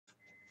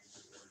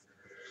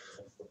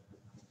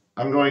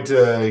I'm going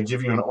to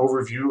give you an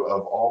overview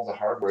of all the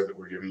hardware that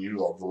we're giving you,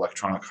 all the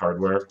electronic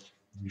hardware.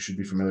 You should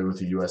be familiar with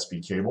the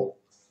USB cable.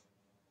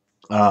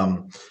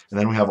 And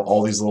then we have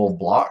all these little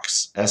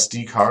blocks.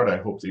 SD card, I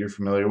hope that you're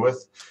familiar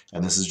with.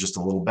 And this is just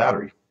a little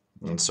battery.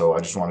 And so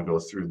I just want to go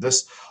through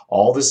this.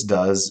 All this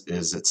does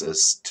is it's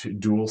a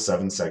dual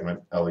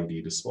 7-segment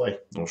LED display.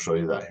 I'll show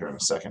you that here in a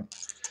second.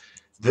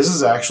 This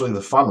is actually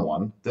the fun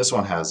one. This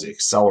one has the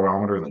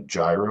accelerometer and the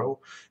gyro,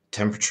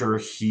 temperature,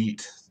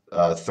 heat,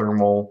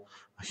 thermal,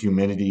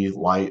 humidity,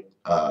 light,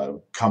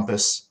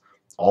 compass.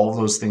 All of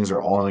those things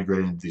are all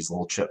integrated into these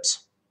little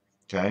chips.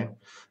 Okay,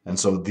 and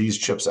so these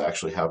chips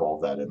actually have all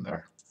that in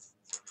there.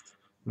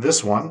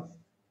 This one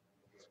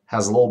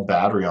has a little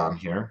battery on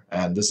here,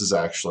 and this is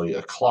actually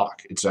a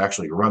clock. It's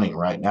actually running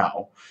right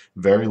now,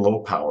 very low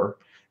power,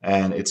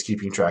 and it's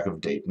keeping track of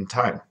date and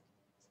time.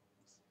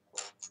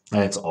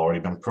 And it's already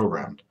been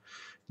programmed.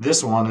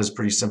 This one is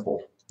pretty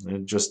simple.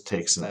 It just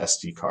takes an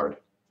SD card.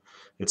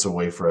 It's a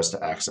way for us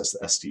to access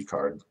the SD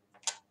card.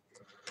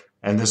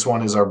 And this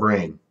one is our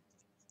brain.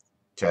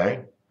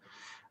 Okay.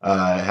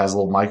 It has a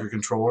little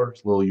microcontroller,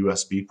 a little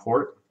USB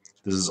port.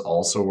 This is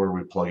also where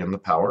we plug in the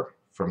power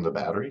from the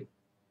battery.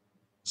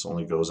 This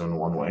only goes in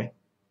one way.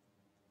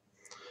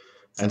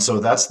 And so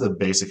that's the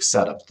basic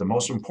setup. The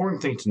most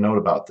important thing to note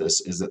about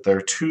this is that there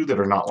are two that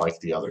are not like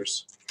the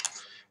others.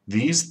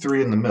 These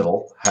three in the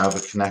middle have a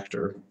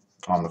connector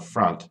on the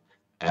front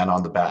and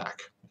on the back,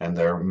 and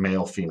they're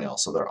male-female,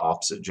 so they're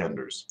opposite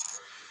genders.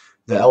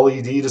 The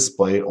LED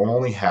display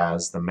only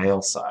has the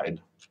male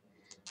side,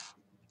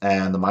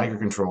 and the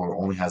microcontroller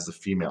only has the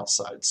female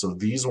side. So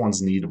these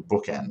ones need a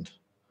bookend,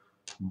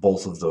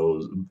 both of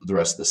those, the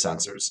rest of the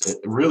sensors. It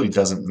really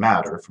doesn't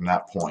matter from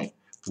that point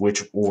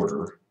which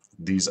order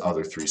these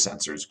other three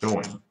sensors go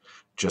in,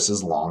 just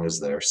as long as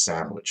they're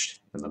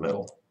sandwiched in the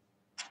middle.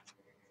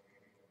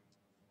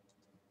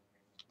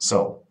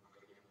 So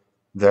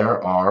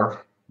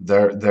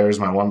there's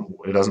my one.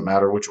 It doesn't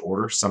matter which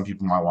order. Some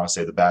people might want to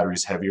say the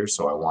battery's heavier,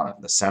 so I want it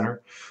in the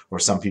center. Or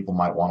some people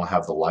might want to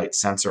have the light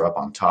sensor up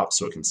on top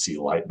so it can see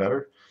light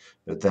better.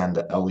 But then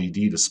the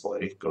LED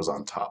display goes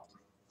on top.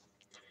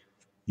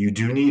 You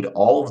do need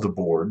all of the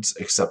boards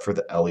except for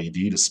the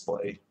LED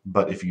display.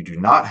 But if you do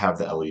not have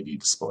the LED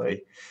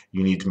display,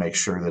 you need to make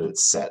sure that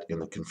it's set in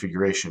the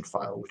configuration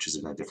file, which is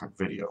in a different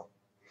video.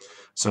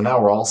 So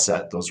now we're all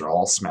set. Those are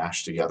all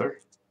smashed together.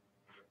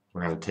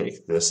 We're going to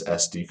take this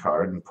SD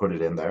card and put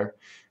it in there,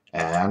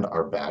 and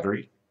our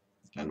battery,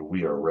 and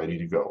we are ready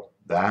to go.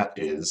 That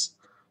is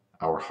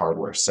our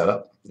hardware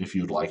setup. If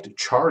you'd like to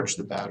charge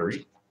the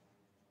battery,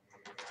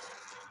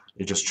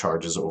 it just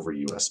charges over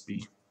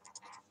USB.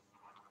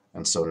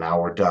 And so now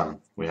we're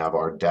done. We have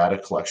our data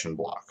collection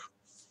block.